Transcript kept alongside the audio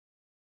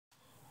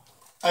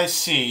I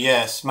see,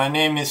 yes. My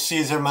name is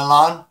Cesar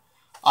Millan.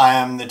 I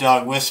am the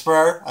dog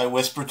whisperer. I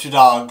whisper to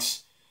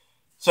dogs.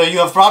 So you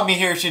have brought me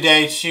here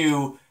today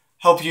to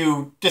help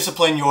you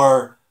discipline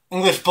your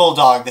English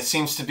bulldog that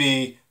seems to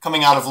be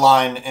coming out of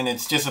line in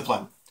its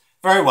discipline.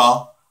 Very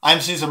well.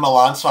 I'm Cesar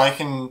Millan, so I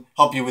can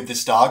help you with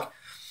this dog.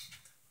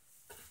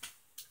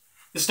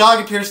 This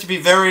dog appears to be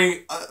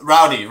very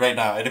rowdy right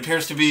now. It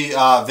appears to be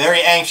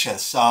very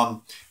anxious.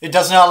 It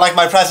does not like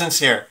my presence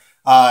here.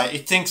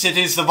 It thinks it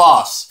is the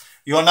boss.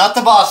 You are not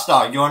the boss,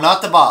 dog. You are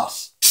not the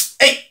boss.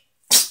 Hey!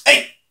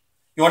 Hey!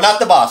 You are not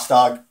the boss,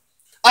 dog.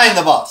 I am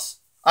the boss.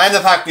 I am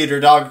the pack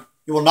leader, dog.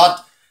 You will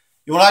not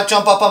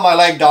jump up on my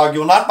leg, dog. You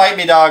will not bite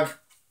me, dog.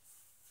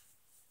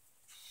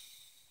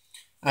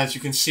 As you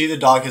can see, the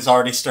dog has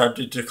already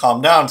started to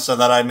calm down so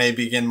that I may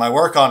begin my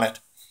work on it.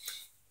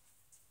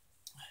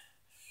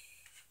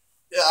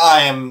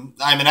 I'm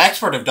an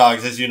expert of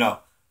dogs, as you know.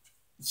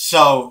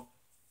 So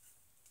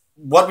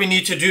what we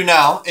need to do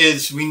now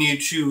is we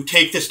need to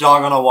take this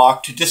dog on a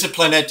walk to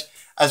discipline it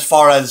as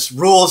far as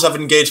rules of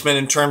engagement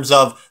in terms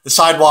of the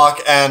sidewalk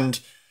and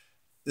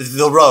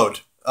the road.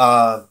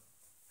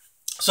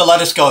 So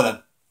let us go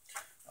then.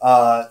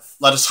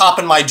 Let us hop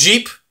in my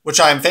Jeep,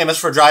 which I am famous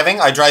for driving.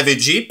 I drive a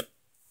Jeep.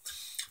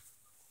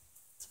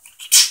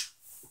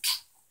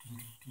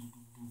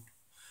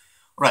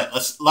 Right.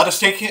 Let us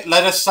take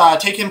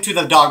him to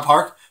the dog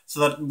park so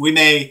that we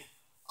may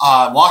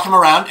walk him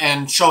around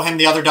and show him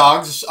the other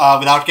dogs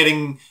without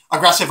getting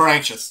aggressive or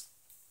anxious.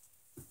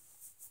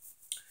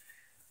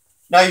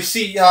 Now you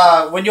see,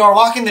 when you are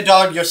walking the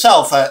dog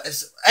yourself,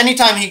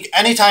 anytime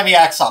he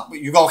acts up,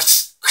 you go.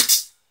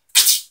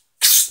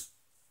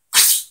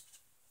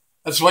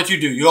 That's what you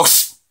do. You go.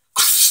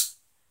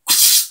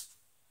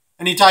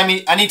 Anytime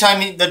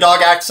the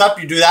dog acts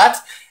up, you do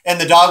that, and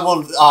the dog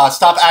will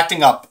stop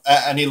acting up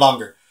any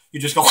longer. You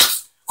just go,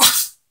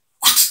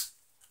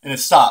 and it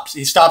stops.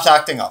 He stops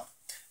acting up.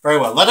 Very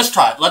well. Let us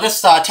try it. Let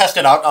us test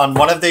it out on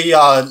one of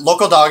the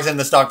local dogs in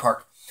this dog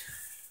park.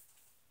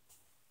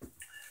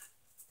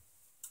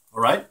 All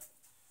right.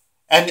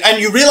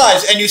 And you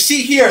realize, and you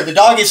see here, the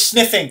dog is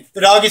sniffing. The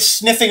dog is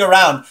sniffing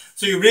around.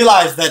 So you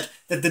realize that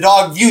the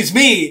dog views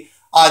me,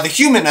 the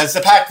human, as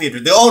the pack leader,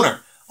 the owner.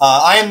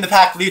 I am the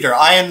pack leader.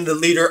 I am the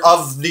leader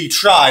of the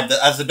tribe,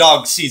 as the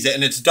dog sees it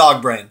in its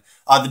dog brain.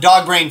 The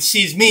dog brain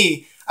sees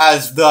me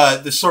as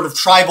the sort of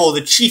tribal,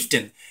 the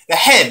chieftain, the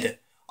head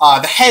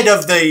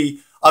of the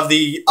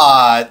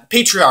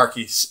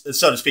patriarchy,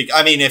 so to speak.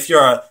 I mean, if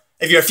you're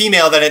a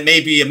female, then it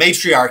may be a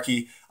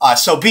matriarchy.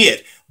 So be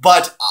it.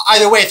 But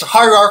either way, it's a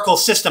hierarchical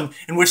system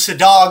in which the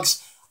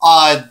dogs,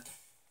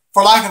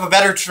 for lack of a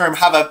better term,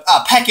 have a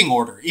pecking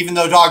order. Even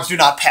though dogs do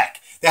not peck,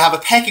 they have a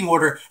pecking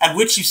order at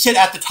which you sit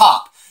at the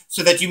top,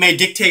 so that you may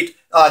dictate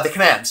the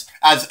commands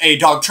as a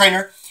dog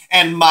trainer,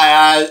 and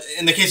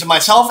in the case of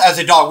myself, as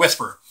a dog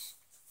whisperer.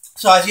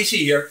 So as you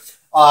see here,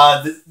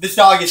 this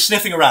dog is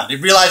sniffing around.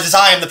 It realizes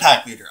I am the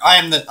pack leader. I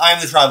am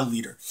the tribal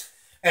leader,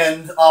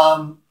 and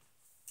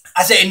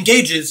as it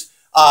engages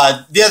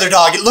the other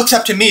dog, it looks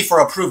up to me for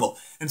approval.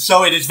 And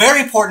so it is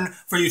very important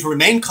for you to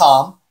remain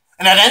calm,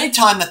 and at any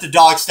time that the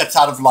dog steps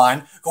out of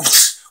line, go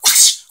whoosh,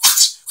 whoosh,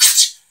 whoosh,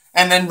 whoosh,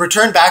 and then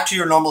return back to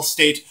your normal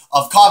state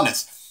of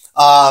calmness.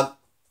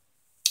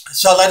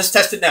 So let us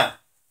test it now.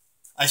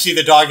 I see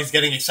the dog is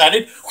getting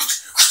excited.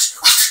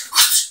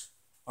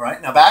 All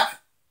right, now back.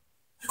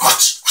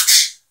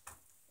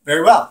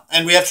 Very well.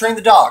 And we have trained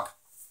the dog.